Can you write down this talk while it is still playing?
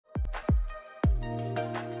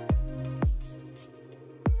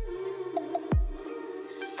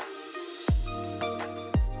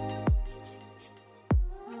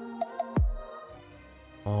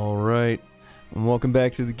Alright, and welcome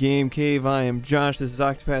back to the Game Cave. I am Josh, this is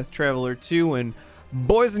Octopath Traveler 2, and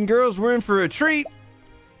boys and girls, we're in for a treat!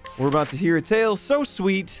 We're about to hear a tale so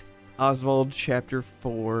sweet. Osvald, Chapter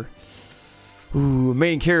 4. Ooh,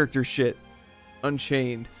 main character shit.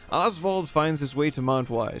 Unchained. Osvald finds his way to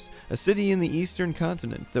Montwise, a city in the eastern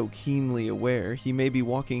continent. Though keenly aware he may be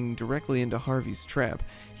walking directly into Harvey's trap,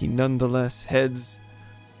 he nonetheless heads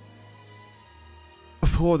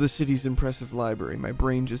for the city's impressive library. My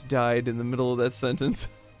brain just died in the middle of that sentence.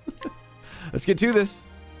 Let's get to this.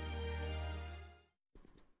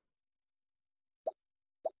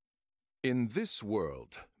 In this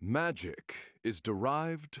world, magic is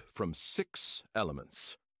derived from 6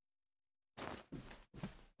 elements: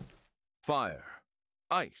 fire,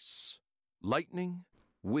 ice, lightning,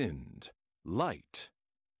 wind, light,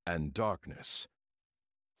 and darkness.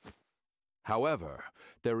 However,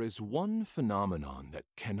 there is one phenomenon that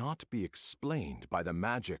cannot be explained by the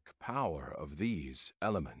magic power of these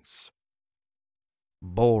elements.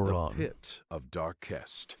 Boron. The Pit of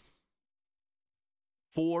Darkest.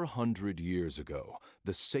 400 years ago,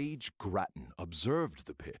 the sage Grattan observed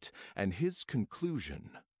the pit, and his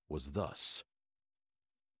conclusion was thus.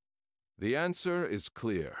 The answer is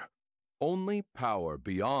clear. Only power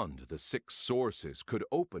beyond the 6 sources could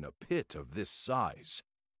open a pit of this size.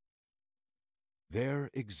 There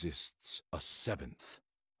exists a 7th,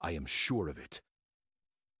 I am sure of it.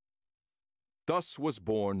 Thus was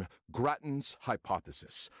born Grattan's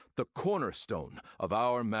hypothesis, the cornerstone of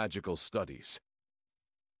our magical studies.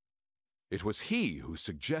 It was he who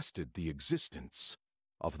suggested the existence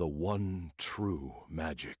of the one true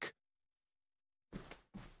magic.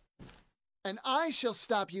 And I shall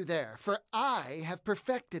stop you there, for I have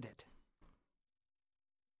perfected it.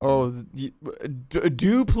 Oh,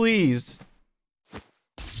 do please.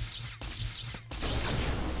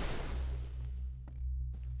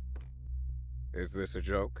 Is this a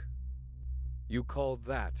joke? You call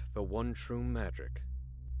that the one true magic?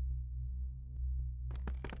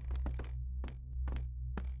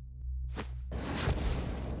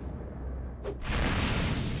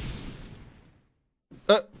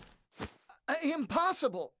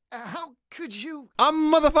 Impossible! How could you?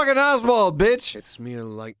 I'm motherfucking Oswald, bitch! It's mere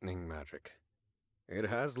lightning magic. It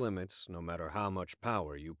has limits, no matter how much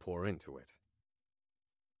power you pour into it.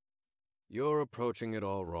 You're approaching it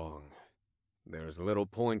all wrong. There's little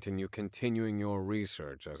point in you continuing your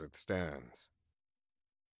research as it stands.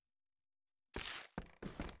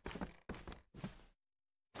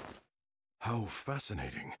 How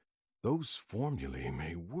fascinating. Those formulae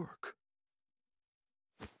may work.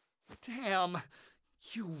 Damn,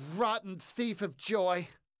 you rotten thief of joy.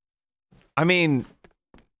 I mean,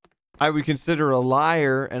 I would consider a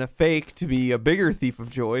liar and a fake to be a bigger thief of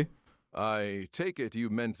joy. I take it you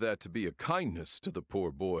meant that to be a kindness to the poor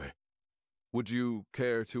boy. Would you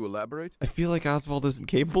care to elaborate? I feel like Oswald isn't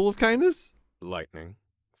capable of kindness. Lightning,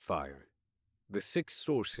 fire. The 6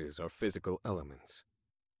 sources are physical elements.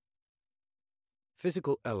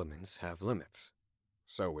 Physical elements have limits,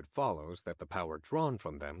 so it follows that the power drawn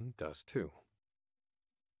from them does too.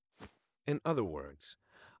 In other words,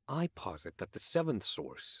 I posit that the 7th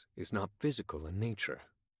source is not physical in nature.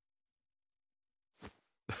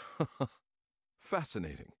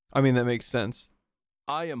 Fascinating. I mean, that makes sense.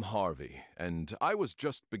 I am Harvey, and I was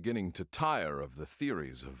just beginning to tire of the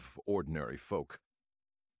theories of ordinary folk.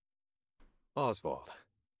 Osvald.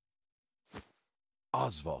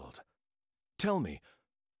 Osvald, tell me,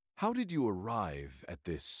 how did you arrive at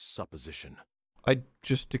this supposition? I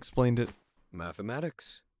just explained it.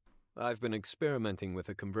 Mathematics. I've been experimenting with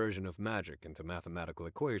the conversion of magic into mathematical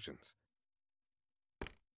equations.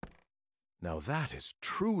 Now that is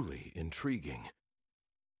truly intriguing.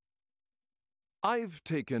 I've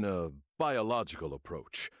taken a biological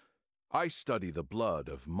approach. I study the blood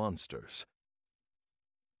of monsters.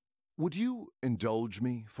 Would you indulge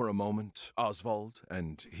me for a moment, Osvald,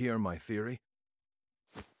 and hear my theory?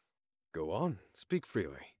 Go on, speak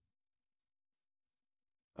freely.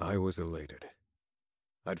 I was elated.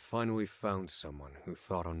 I'd finally found someone who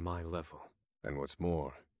thought on my level. And what's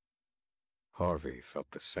more, Harvey felt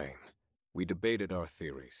the same. We debated our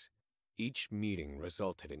theories. Each meeting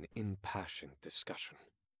resulted in impassioned discussion.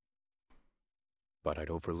 But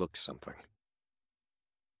I'd overlooked something.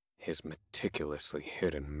 His meticulously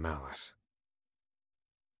hidden malice.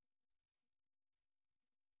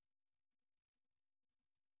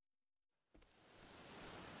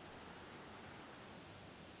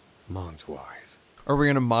 Montwise. Are we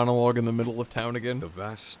gonna monologue in the middle of town again? The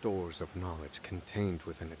vast stores of knowledge contained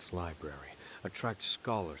within its library attract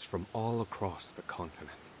scholars from all across the continent.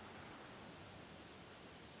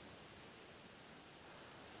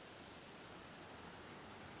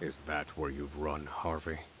 Is that where you've run,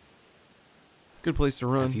 Harvey? Good place to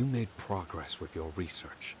run. Have you made progress with your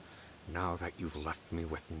research, now that you've left me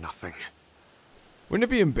with nothing? Wouldn't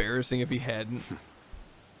it be embarrassing if he hadn't?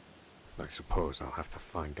 I suppose I'll have to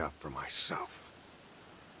find out for myself.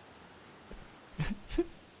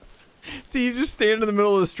 See, you just stand in the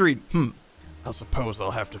middle of the street. I suppose I'll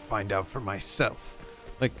have to find out for myself.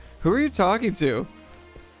 Like, who are you talking to?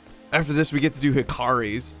 After this, we get to do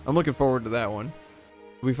Hikari's. I'm looking forward to that one.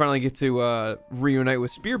 We finally get to reunite with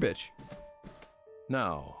Spear Bitch.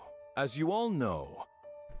 Now, as you all know,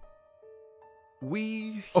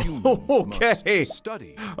 we humans must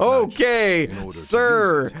study Okay, in order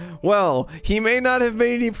sir. to use it. Well, he may not have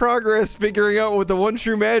made any progress figuring out what the one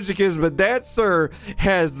true magic is, but that, sir,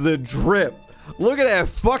 has the drip. Look at that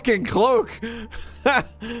fucking cloak.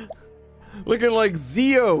 Looking like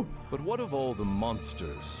Zio. But what of all the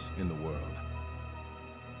monsters in the world?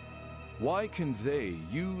 Why can they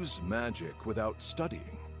use magic without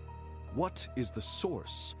studying? What is the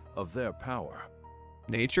source of their power?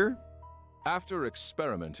 Nature? After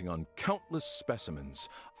experimenting on countless specimens,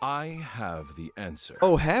 I have the answer.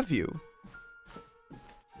 Oh, have you?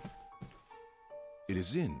 It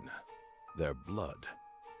is in their blood.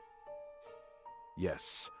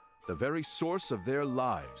 Yes, the very source of their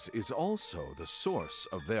lives is also the source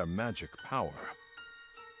of their magic power.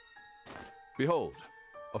 Behold,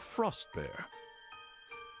 a frost bear.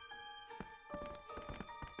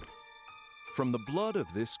 From the blood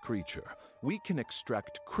of this creature, we can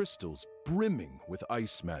extract crystals brimming with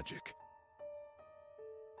ice magic.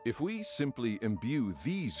 If we simply imbue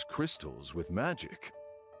these crystals with magic,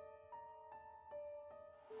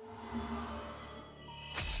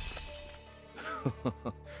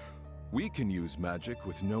 we can use magic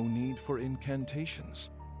with no need for incantations.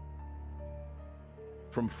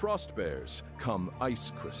 From frost bears come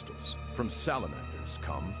ice crystals. From salamanders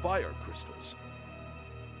come fire crystals.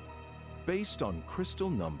 Based on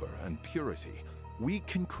crystal number and purity, we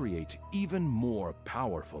can create even more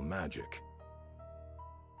powerful magic.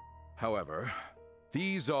 However,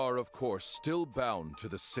 these are, of course, still bound to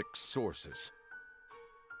the 6 sources.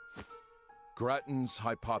 Grattan's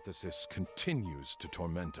hypothesis continues to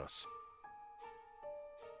torment us.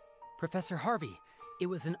 Professor Harvey, it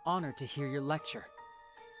was an honor to hear your lecture.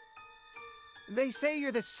 They say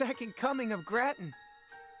you're the second coming of Grattan.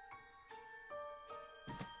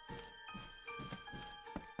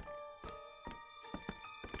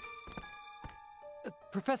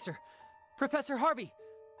 Professor Harvey!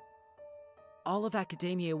 All of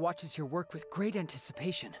academia watches your work with great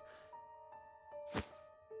anticipation.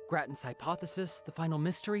 Grattan's hypothesis, the final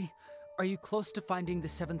mystery. Are you close to finding the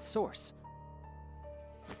 7th source?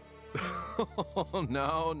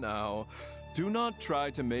 Now. Do not try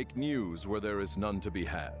to make news where there is none to be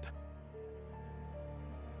had.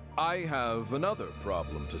 I have another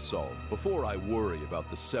problem to solve before I worry about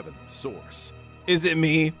the 7th source. Is it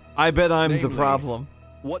me? I bet I'm the Namely, problem.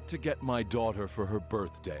 What to get my daughter for her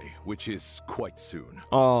birthday, which is quite soon.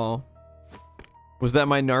 Oh. Was that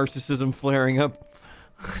my narcissism flaring up?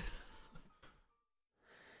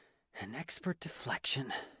 An expert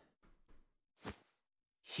deflection.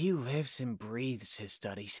 He lives and breathes his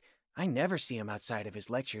studies. I never see him outside of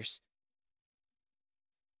his lectures.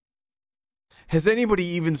 Has anybody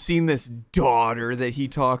even seen this daughter that he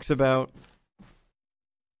talks about?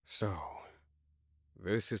 So,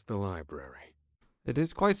 this is the library. It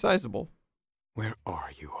is quite sizable. Where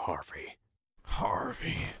are you, Harvey?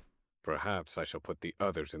 Harvey. Perhaps I shall put the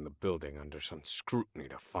others in the building under some scrutiny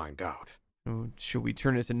to find out. Oh, should we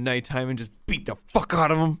turn it to nighttime and just beat the fuck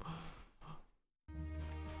out of him?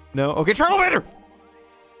 No? Okay, Troublemaker!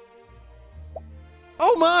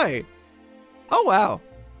 Oh my! Oh wow.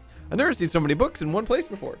 I've never seen so many books in one place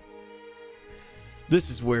before.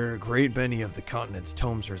 This is where a great many of the continent's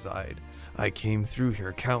tomes reside. I came through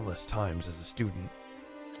here countless times as a student.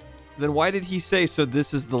 Then why did he say, so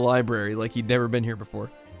this is the library, like he'd never been here before?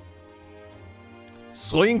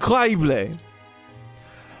 Soy increíble.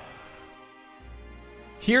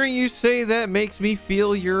 Hearing you say that makes me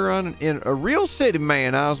feel you're in a real city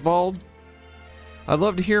man, Osvald. I'd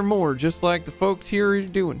love to hear more, just like the folks here are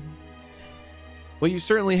doing. Well, you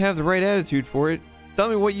certainly have the right attitude for it. Tell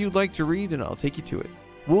me what you'd like to read and I'll take you to it.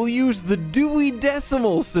 We'll use the Dewey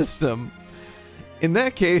Decimal System. In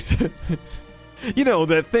that case, you know,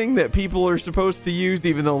 that thing that people are supposed to use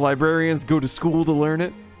even though librarians go to school to learn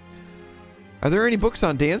it. Are there any books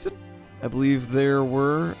on dancing? I believe there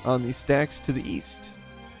were on the stacks to the east.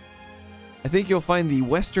 I think you'll find the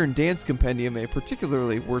Western Dance Compendium a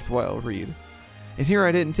particularly worthwhile read. And here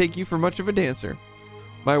I didn't take you for much of a dancer.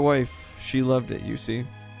 My wife, she loved it, you see.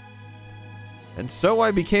 And so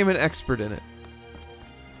I became an expert in it.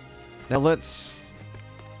 Now let's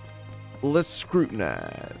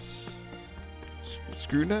scrutinize.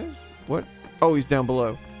 Scrutinize? What? Oh, he's down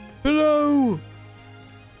below. Hello!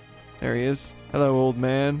 There he is. Hello, old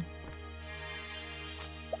man.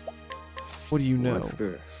 What do you know? What's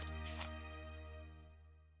this?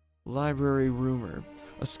 Library rumor.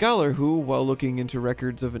 A scholar who, while looking into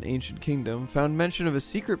records of an ancient kingdom, found mention of a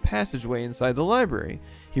secret passageway inside the library.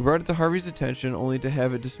 He brought it to Harvey's attention only to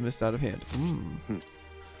have it dismissed out of hand.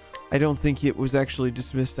 I don't think it was actually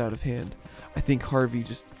dismissed out of hand. I think Harvey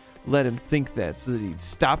just let him think that so that he'd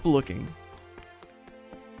stop looking.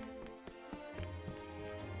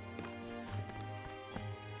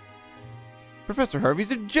 Professor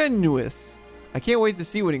Harvey's a genius. I can't wait to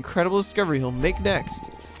see what incredible discovery he'll make next.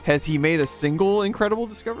 Has he made a single incredible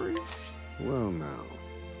discovery? Well, now.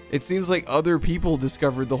 It seems like other people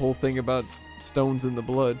discovered the whole thing about stones in the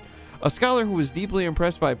blood. A scholar who was deeply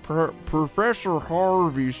impressed by Professor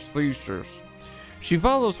Harvey's thesis. She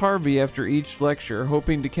follows Harvey after each lecture,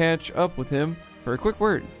 hoping to catch up with him for a quick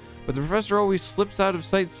word. But the professor always slips out of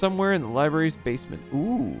sight somewhere in the library's basement.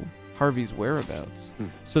 Ooh, Harvey's whereabouts.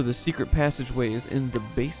 So the secret passageway is in the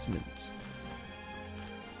basement.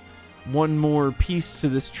 One more piece to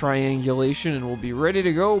this triangulation and we'll be ready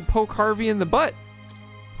to go poke Harvey in the butt.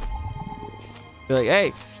 Be like,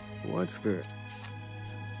 hey. What's this?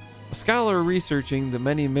 A scholar researching the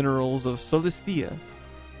many minerals of Solistia.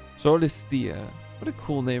 Solistia. What a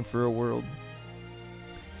cool name for a world.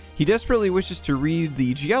 He desperately wishes to read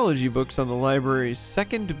the geology books on the library's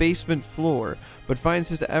second basement floor, but finds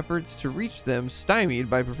his efforts to reach them stymied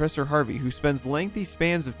by Professor Harvey, who spends lengthy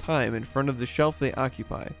spans of time in front of the shelf they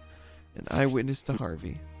occupy. An eyewitness to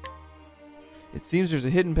Harvey. It seems there's a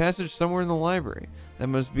hidden passage somewhere in the library. That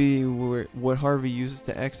must be what Harvey uses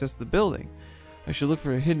to access the building. I should look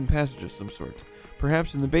for a hidden passage of some sort.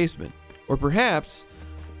 Perhaps in the basement. Or perhaps,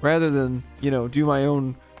 rather than, do my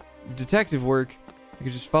own detective work, I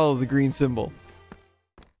could just follow the green symbol.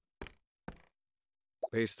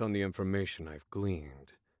 Based on the information I've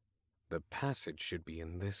gleaned, the passage should be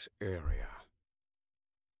in this area.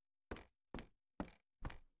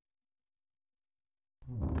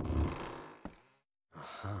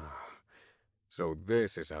 Aha. So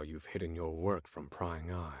this is how you've hidden your work from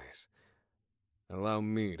prying eyes. Allow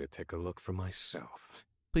me to take a look for myself.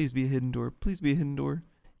 Please be a hidden door. Please be a hidden door.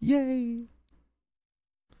 Yay!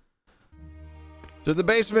 To the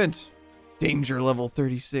basement! Danger level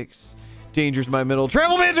 36. Danger's my middle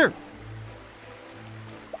travel banter!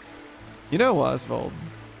 You know, Osvald,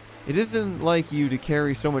 it isn't like you to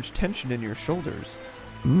carry so much tension in your shoulders.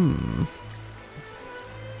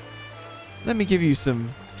 Let me give you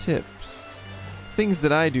some tips. Things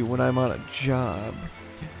that I do when I'm on a job.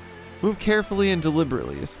 Move carefully and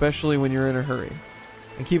deliberately, especially when you're in a hurry.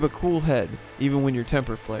 And keep a cool head, even when your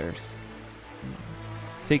temper flares.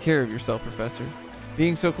 Take care of yourself, Professor.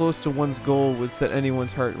 Being so close to one's goal would set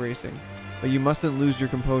anyone's heart racing. But you mustn't lose your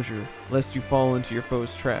composure, lest you fall into your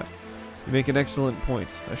foe's trap. You make an excellent point.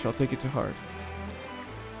 I shall take it to heart.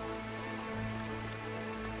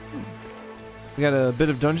 We got a bit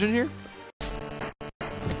of dungeon here.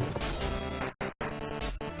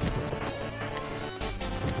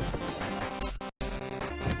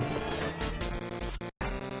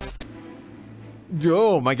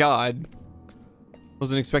 Oh my god.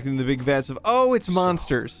 Wasn't expecting the big vats of... Oh, it's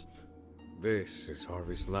monsters. This is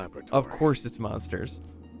Harvey's laboratory. Of course it's monsters.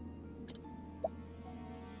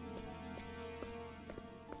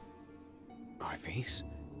 Are these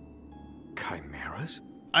chimeras?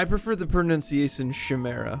 I prefer the pronunciation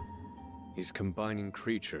chimera. He's combining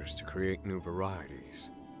creatures to create new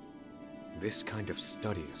varieties. This kind of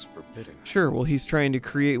study is forbidden. Sure, well, he's trying to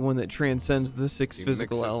create one that transcends the six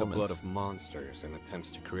physical elements. He mixes the blood of monsters and attempts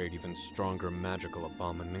to create even stronger magical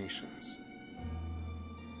abominations.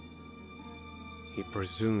 He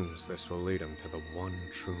presumes this will lead him to the one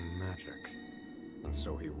true magic, and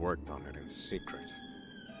so he worked on it in secret.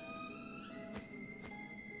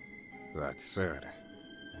 That said,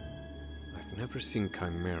 I've never seen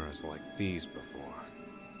chimeras like these before.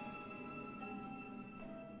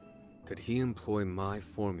 Did he employ my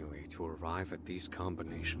formulae to arrive at these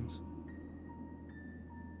combinations?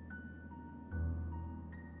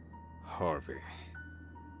 Harvey.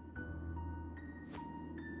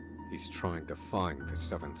 He's trying to find the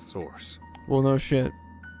seventh source. Well, no shit.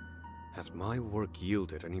 Has my work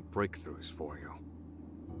yielded any breakthroughs for you?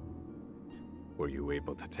 Were you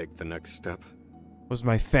able to take the next step? Was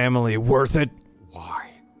my family worth it? Why,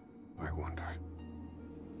 I wonder.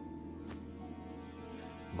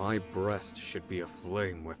 My breast should be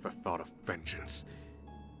aflame with the thought of vengeance.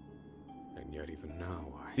 And yet even now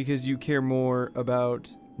Because you care more about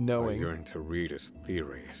I knowing. yearn to read his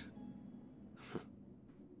theories.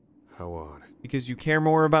 How odd. Because you care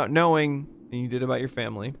more about knowing than you did about your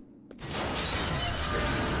family.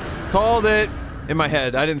 Called it! In my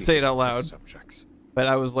head. I didn't say it out loud. Subjects. But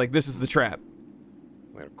I was like, this is the trap.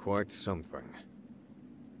 They're quite something.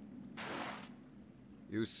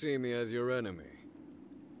 You see me as your enemy.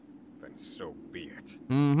 Then so be it.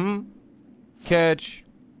 Mm-hmm. Catch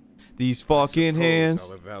these fucking hands.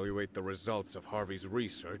 I'll evaluate the results of Harvey's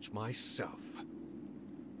research myself.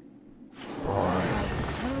 I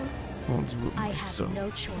suppose I'll do it I myself. have no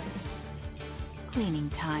choice. Cleaning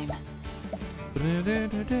time.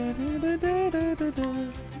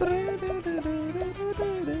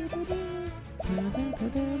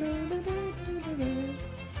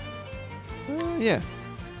 Yeah.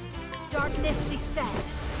 Darkness descend.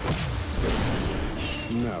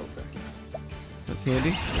 Now then. That's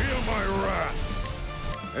handy. Feel my wrath!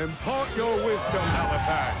 Impart your wisdom,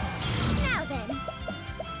 Halifax! Now then.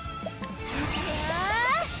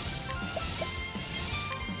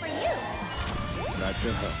 For you. That's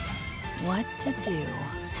a help. What to do?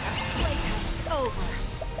 Playtime's over.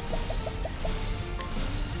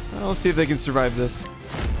 Well, let's see if they can survive this.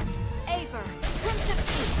 Aber, glimpse of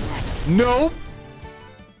peace next. Nope.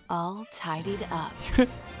 All tidied up.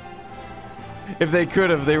 If they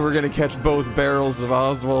could have, they were gonna catch both barrels of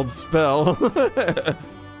Oswald's spell.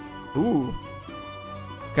 Ooh.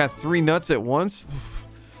 Got 3 nuts at once?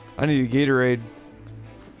 I need a Gatorade.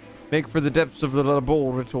 Make for the depths of the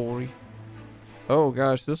laboratory. Oh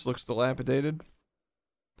gosh, this looks dilapidated.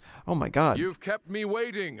 Oh my god. You've kept me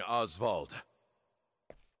waiting, Osvald.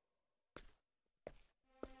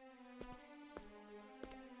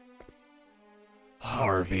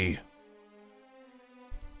 Harvey.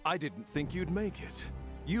 I didn't think you'd make it.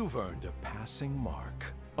 You've earned a passing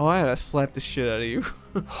mark. Oh, I had to slap the shit out of you.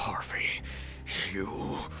 Harvey,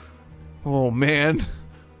 you... Oh man.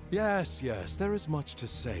 Yes, yes, there is much to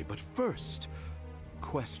say, but first,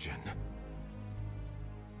 question.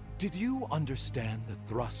 Did you understand the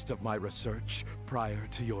thrust of my research prior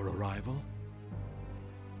to your arrival?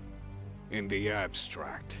 In the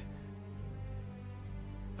abstract.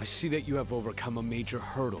 I see that you have overcome a major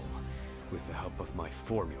hurdle with the help of my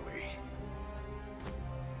formulae.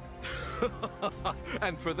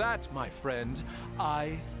 And for that, my friend,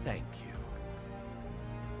 I thank you.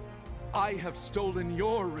 I have stolen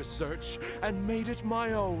your research and made it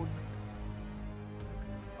my own.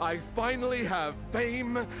 I finally have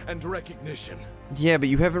fame and recognition. Yeah, but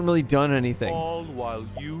you haven't really done anything. All while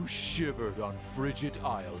you shivered on Frigid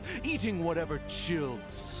Isle, eating whatever chilled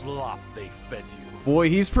slop they fed you. Boy,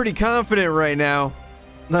 he's pretty confident right now.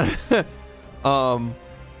 But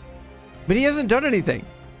he hasn't done anything.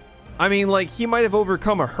 I mean, like, he might have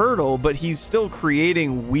overcome a hurdle, but he's still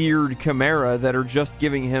creating weird chimera that are just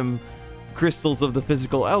giving him crystals of the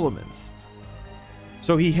physical elements.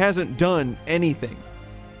 So he hasn't done anything.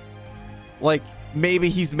 Like, maybe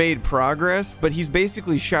he's made progress, but he's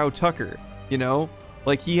basically Shao Tucker, you know?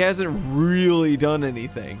 Like, he hasn't really done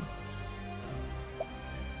anything.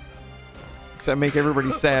 Except make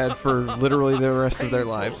everybody sad for literally the rest of their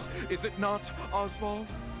lives. Is it not,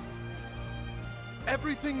 Osvald?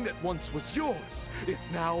 Everything that once was yours is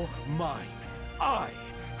now mine. I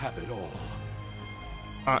have it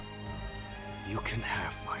all. You can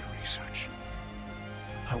have my research,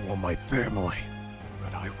 I want my family.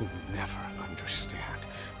 but I will never understand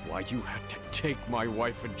why you had to take my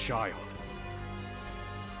wife and child.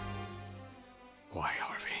 Why,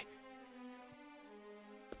 Harvey?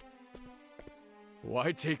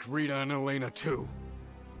 Why take Rita and Elena too?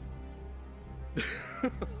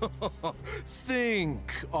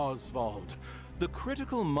 Think, Osvald. The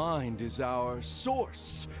critical mind is our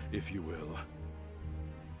source, if you will.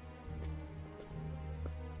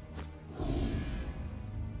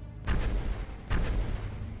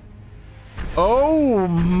 Oh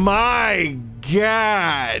my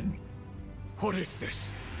god! What is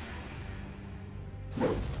this?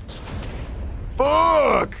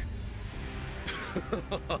 Fuck!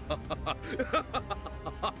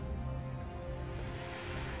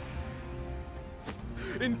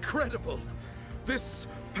 Incredible! This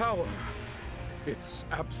power, it's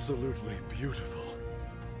absolutely beautiful.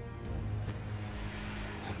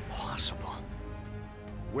 Impossible.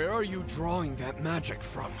 Where are you drawing that magic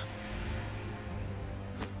from?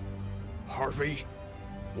 Harvey,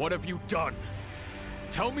 what have you done?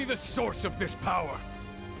 Tell me the source of this power!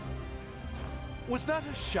 Was that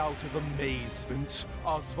a shout of amazement,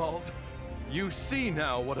 Osvald? You see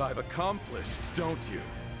now what I've accomplished, don't you?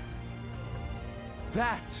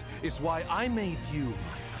 That is why I made you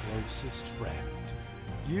my closest friend.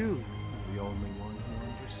 You were the only one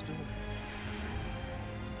who understood.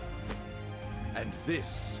 And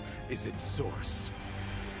this is its source.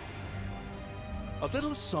 A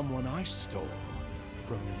little someone I stole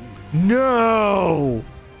from you. No!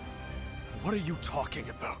 What are you talking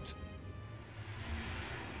about?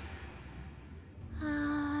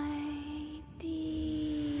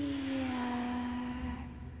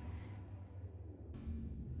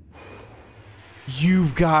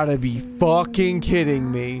 You've gotta be fucking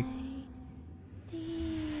kidding me.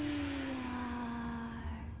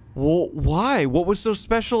 Well, why? What was so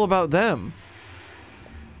special about them?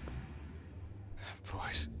 That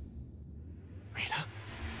voice. Rita?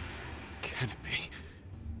 Can it be?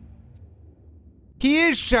 He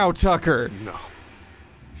is Shao Tucker. No.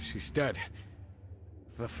 She's dead.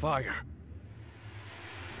 The fire.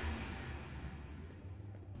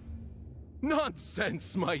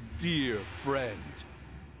 Nonsense, my dear friend.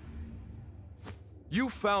 You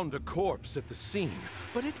found a corpse at the scene,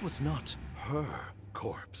 but it was not her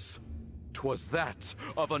corpse. 'Twas that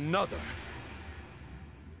of another.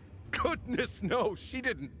 Goodness no, she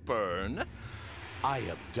didn't burn. I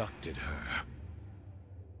abducted her.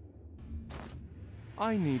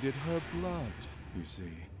 I needed her blood, you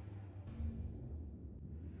see.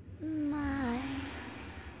 My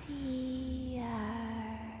dear.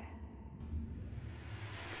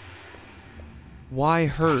 Why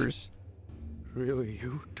hers? Really,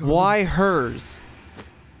 you? Why hers?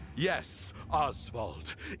 Yes,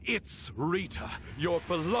 Osvald. It's Rita, your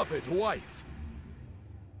beloved wife.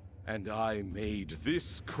 And I made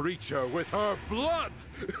this creature with her blood!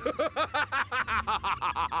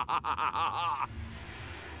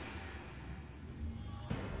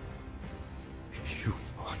 You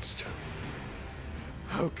monster.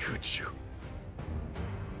 How could you?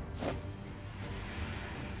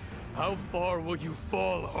 How far will you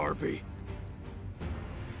fall, Harvey?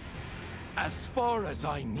 As far as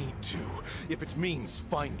I need to, if it means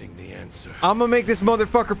finding the answer. I'm gonna make this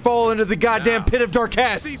motherfucker fall into the goddamn Now, pit of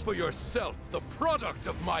Darkest. See for yourself the product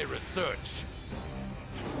of my research.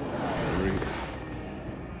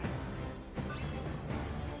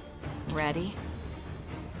 Ready?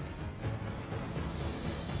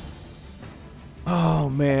 Oh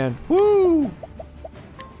man. Woo!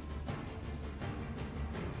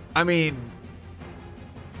 I mean,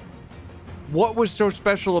 what was so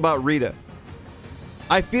special about Rita?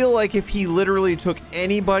 I feel like if he literally took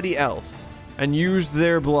anybody else and used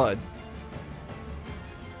their blood,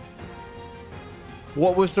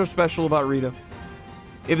 what was so special about Rita?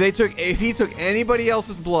 If he took anybody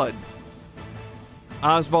else's blood,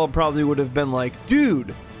 Osvald probably would have been like,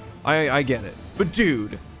 dude, I get it, but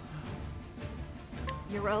dude.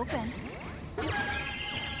 You're open.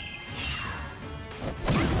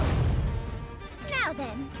 Now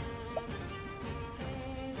then.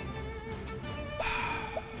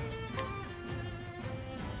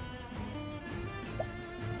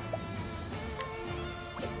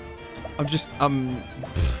 I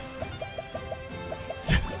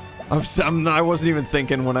wasn't even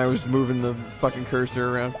thinking when I was moving the fucking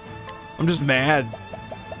cursor around. I'm just mad.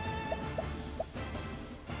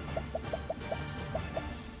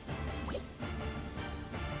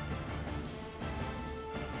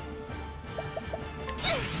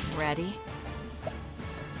 Ready?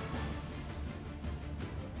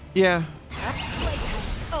 Yeah.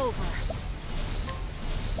 Playtime's over.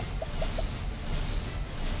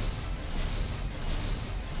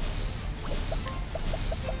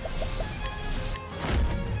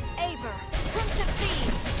 Aber, Prince of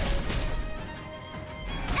Thieves.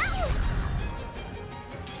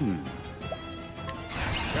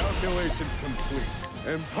 Calculations complete.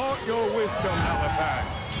 Impart your wisdom, Alaphan.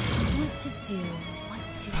 What to do,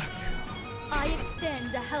 what to do. I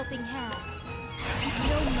extend a helping hand.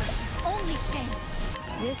 No mercy, only pain.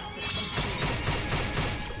 This will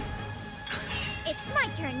teach you. It's my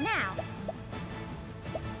turn now.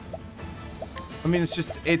 I mean, it's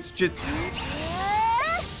just. For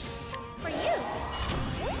you.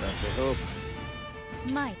 That's a hope.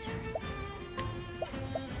 My turn.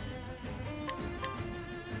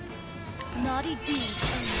 Naughty deeds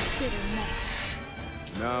and bitter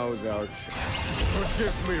medicine. Now's our chance.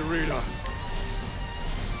 Forgive me, Rita.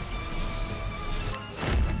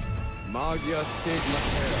 Magia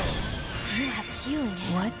Stigmatero. You have healing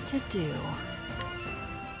hands. What to do?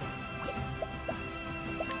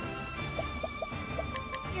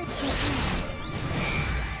 You're too kind.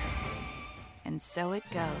 so it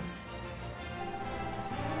goes.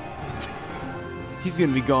 He's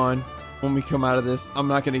gonna be gone when we come out of this. I'm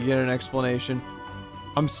not gonna get an explanation.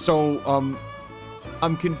 I'm so,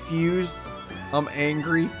 I'm confused. I'm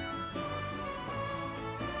angry.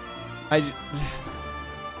 I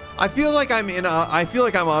feel like I'm in I feel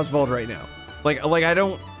like I'm Osvald right now. Like I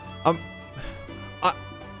don't,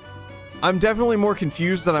 I'm definitely more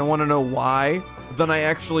confused than I want to know why than I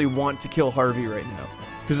actually want to kill Harvey right now.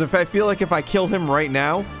 Because if I feel like if I kill him right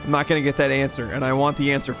now, I'm not going to get that answer, and I want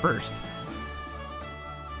the answer first.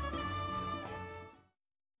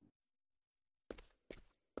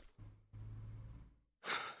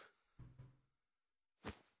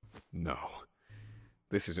 No,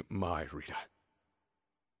 this isn't my Rita.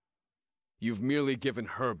 You've merely given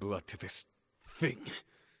her blood to this thing.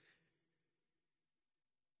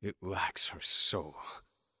 It lacks her soul.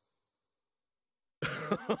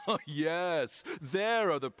 Yes,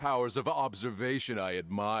 there are the powers of observation I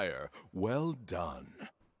admire. Well done.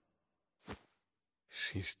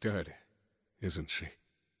 She's dead, isn't she?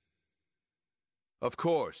 Of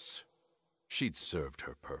course. She'd served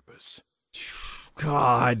her purpose.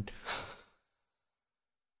 God.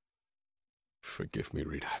 Forgive me,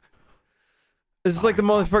 Rita. This is like the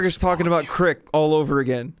motherfuckers talking about Crick all over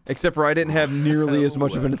again. Except for I didn't have nearly as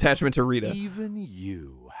much of an attachment to Rita. Even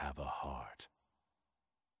you have a heart.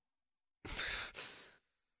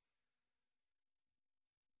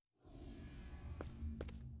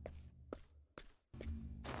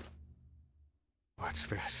 What's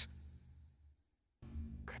this?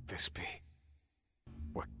 Could this be?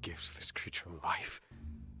 What gives this creature life?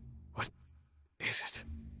 What is it?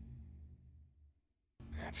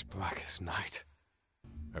 It's black as night.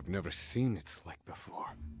 I've never seen its like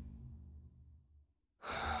before.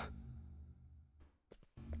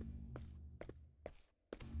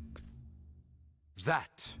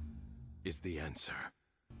 That is the answer.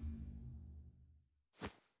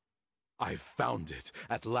 I've found it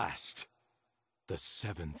at last. The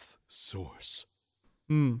seventh source.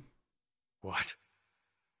 What?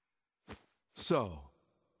 So,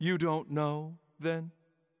 you don't know, then?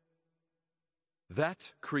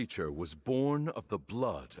 That creature was born of the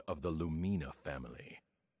blood of the Lumina family.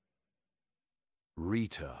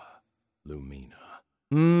 Rita Lumina.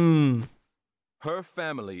 Her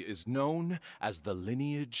family is known as the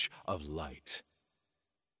lineage of light.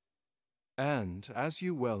 And, as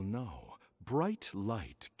you well know, bright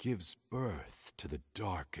light gives birth to the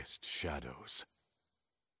darkest shadows.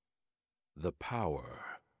 The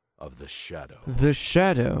power of the shadow. The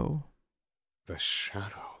shadow. The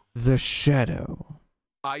shadow. The shadow.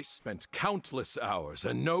 I spent countless hours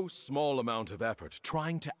and no small amount of effort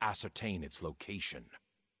trying to ascertain its location.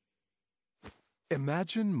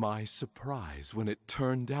 Imagine my surprise when it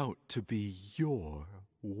turned out to be your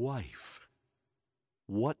wife.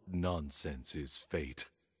 What nonsense is fate?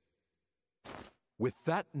 With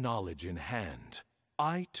that knowledge in hand,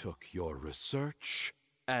 I took your research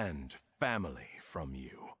and family from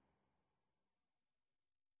you.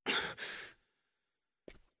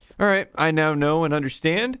 All right, I now know and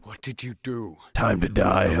understand. What did you do? Time to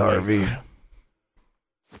die, Harvey.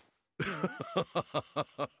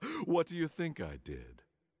 What do you think I did?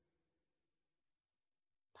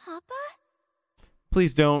 Papa?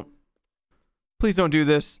 Please don't. Please don't do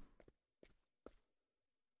this.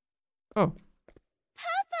 Oh.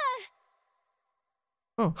 Papa!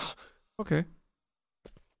 Oh. Okay.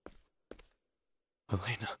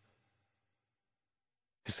 Elena.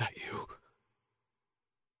 Is that you?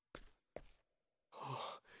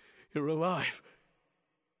 Oh, you're alive.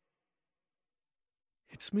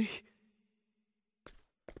 It's me.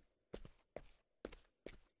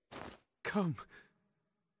 Come.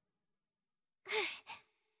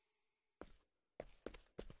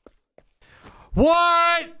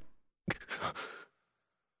 What?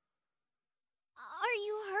 Are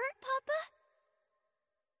you hurt, Papa?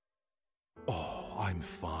 Oh, I'm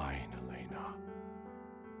fine, Elena.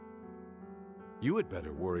 You had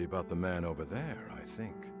better worry about the man over there, I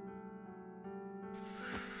think.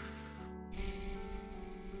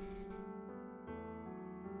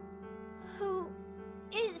 Who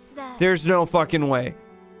is that? There's no fucking way.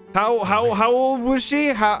 How old was she?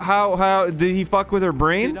 How did he fuck with her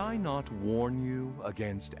brain? Did I not warn you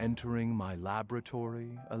against entering my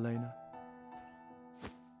laboratory, Elena?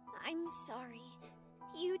 I'm sorry.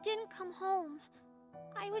 You didn't come home.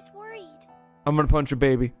 I was worried. I'm gonna punch a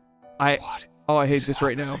baby. What? Oh, I hate is this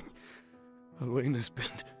right now. happening? Elena's been...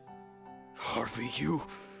 Harvey, you...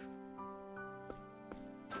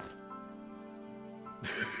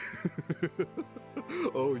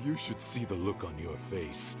 Oh, you should see the look on your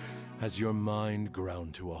face as your mind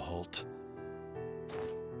ground to a halt.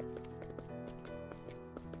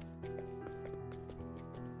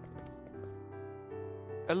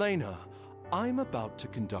 Elena, I'm about to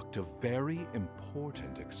conduct a very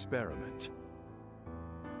important experiment.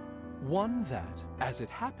 One that, as it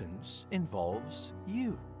happens, involves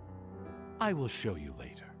you. I will show you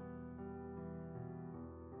later.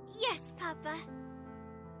 Yes, Papa.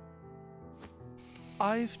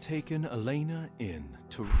 I've taken Elena in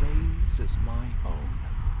to raise as my own.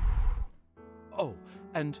 Oh,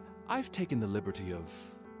 and I've taken the liberty of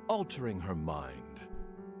altering her mind.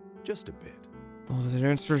 Just a bit. Well, that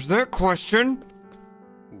answers that question.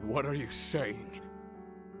 What are you saying?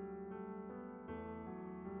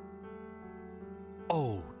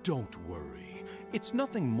 Oh, don't worry. It's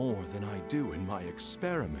nothing more than I do in my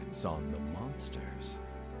experiments on the monsters.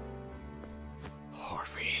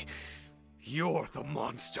 Harvey, you're the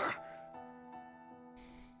monster.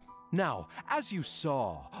 Now, as you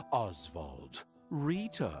saw, Osvald,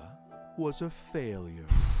 Rita was a failure.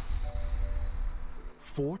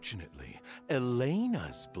 Fortunately,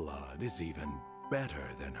 Elena's blood is even better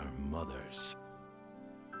than her mother's.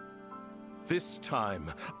 This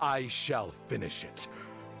time, I shall finish it.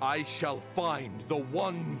 I shall find the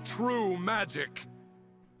one true magic.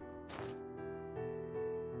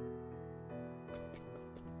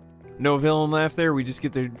 No villain laugh there. We just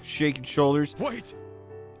get the shaking shoulders. Wait!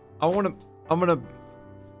 I'm gonna.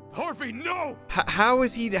 Harvey, no! How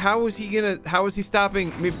is he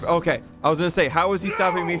stopping me? Okay, I was gonna say, how is he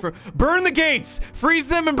stopping me from? Burn the gates! Freeze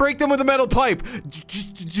them and break them with a metal pipe!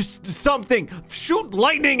 Just something! Shoot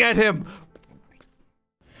lightning at him!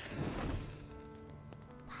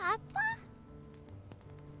 Papa?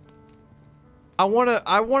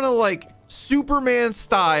 I wanna like Superman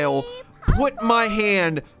style put my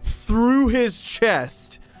hand through his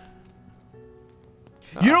chest.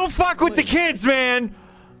 You don't fuck with the kids, man!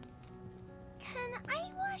 Can I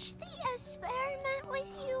watch the experiment with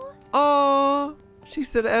you? Aww, she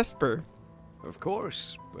said Esper. Of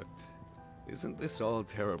course, but isn't this all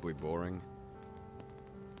terribly boring?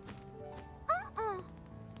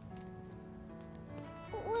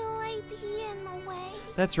 Will I be in the way?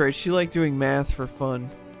 That's right, she liked doing math for fun.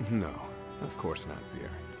 No, of course not, dear.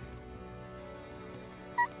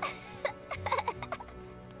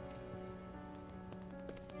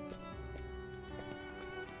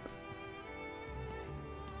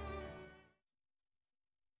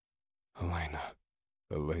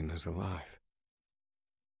 Elena's alive.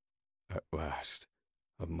 At last,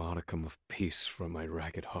 a modicum of peace from my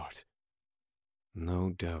ragged heart. No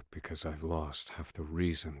doubt because I've lost half the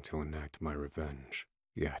reason to enact my revenge.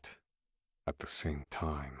 Yet, at the same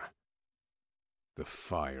time, the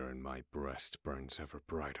fire in my breast burns ever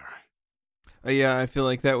brighter. Yeah, I feel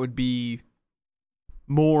like that would be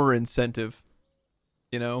more incentive.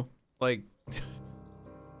 You know, like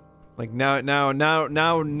now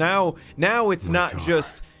it's not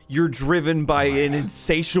just you're driven by an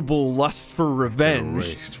insatiable lust for revenge.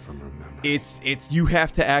 Erased from her memory. It's you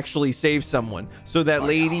have to actually save someone. So that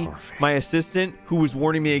lady, my assistant, who was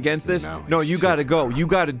warning me against this, no, you gotta go. You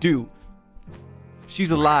gotta do. She's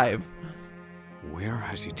alive. Where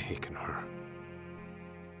has he taken her?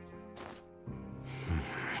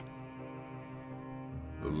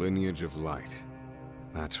 The lineage of light.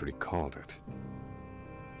 That's what he called it.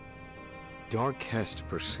 Darkest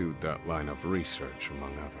pursued that line of research,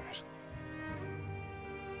 among others.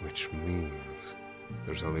 Which means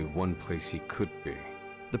there's only one place he could be.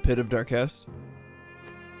 The Pit of Darkest.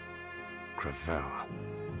 Gravel.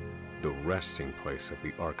 The resting place of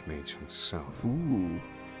the Archmage himself. Ooh.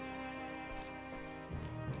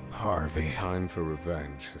 Harvey. The time for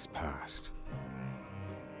revenge has passed.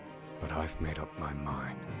 But I've made up my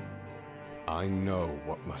mind. I know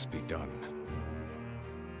what must be done.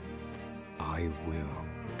 I will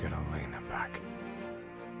get Elena back.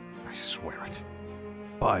 I swear it.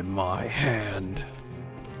 By my hand.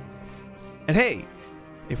 And hey,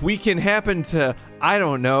 if we can happen to, I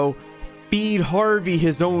don't know, feed Harvey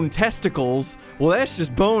his own testicles, well, that's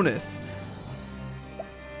just bonus.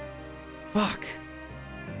 Fuck.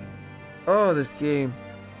 Oh, this game.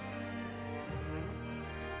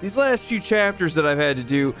 These last few chapters that I've had to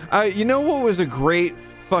do, you know what was a great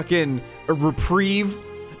fucking reprieve?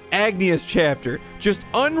 Agnia's chapter. Just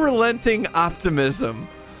unrelenting optimism.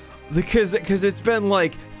 Because it's been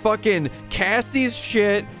like fucking Cassie's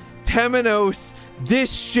shit, Temenos,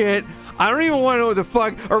 this shit. I don't even want to know what the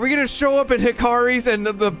fuck. Are we going to show up in Hikari's and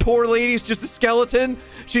the poor lady's just a skeleton?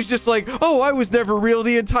 She's just like, oh, I was never real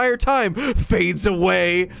the entire time. Fades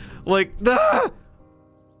away. Like, ah!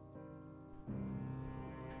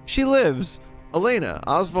 She lives. Elena,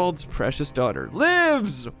 Osvald's precious daughter,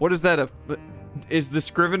 lives! What is that? Is the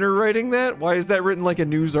Scrivener writing that? Why is that written like a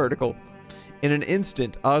news article? In an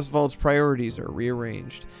instant, Osvald's priorities are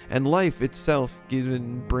rearranged, and life itself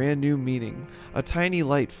given brand new meaning. A tiny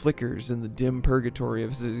light flickers in the dim purgatory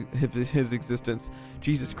of his existence.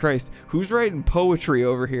 Jesus Christ, who's writing poetry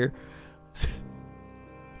over here?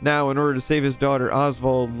 Now, in order to save his daughter,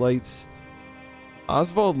 Osvald lights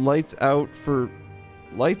out for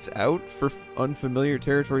unfamiliar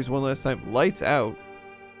territories one last time. Lights out.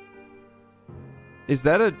 Is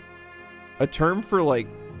that a term for like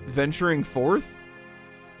venturing forth?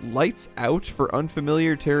 Lights out for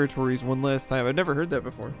unfamiliar territories one last time. I've never heard that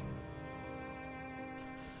before.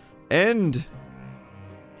 End.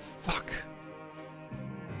 Fuck.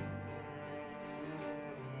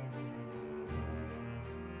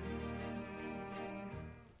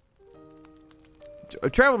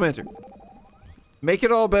 Travelmancer. Make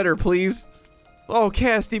it all better, please. Oh,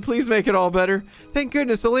 Casty, please make it all better. Thank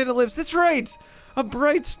goodness Elena lives. That's right. A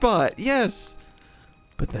bright spot. Yes.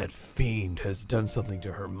 But that fiend has done something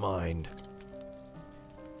to her mind.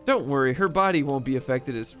 Don't worry, her body won't be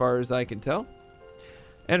affected as far as I can tell.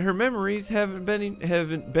 And her memories haven't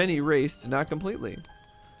been erased, not completely.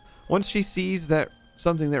 Once she sees that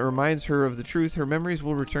something that reminds her of the truth, her memories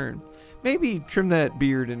will return. Maybe trim that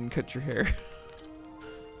beard and cut your hair.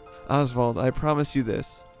 Osvald, I promise you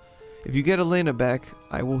this. If you get Elena back,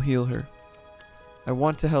 I will heal her. I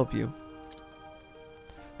want to help you.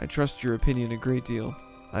 I trust your opinion a great deal.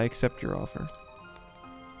 I accept your offer.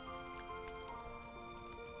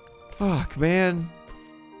 Fuck, man.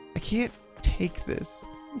 I can't take this.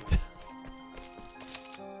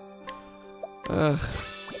 Ugh.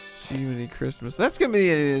 Jiminy Christmas. That's gonna be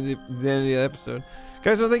the end of the episode.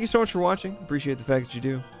 Guys, well, thank you so much for watching. Appreciate the fact that you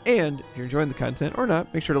do. And if you're enjoying the content or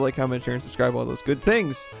not, make sure to like, comment, share, and subscribe, all those good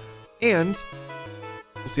things. And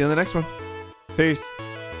we'll see you on the next one. Peace.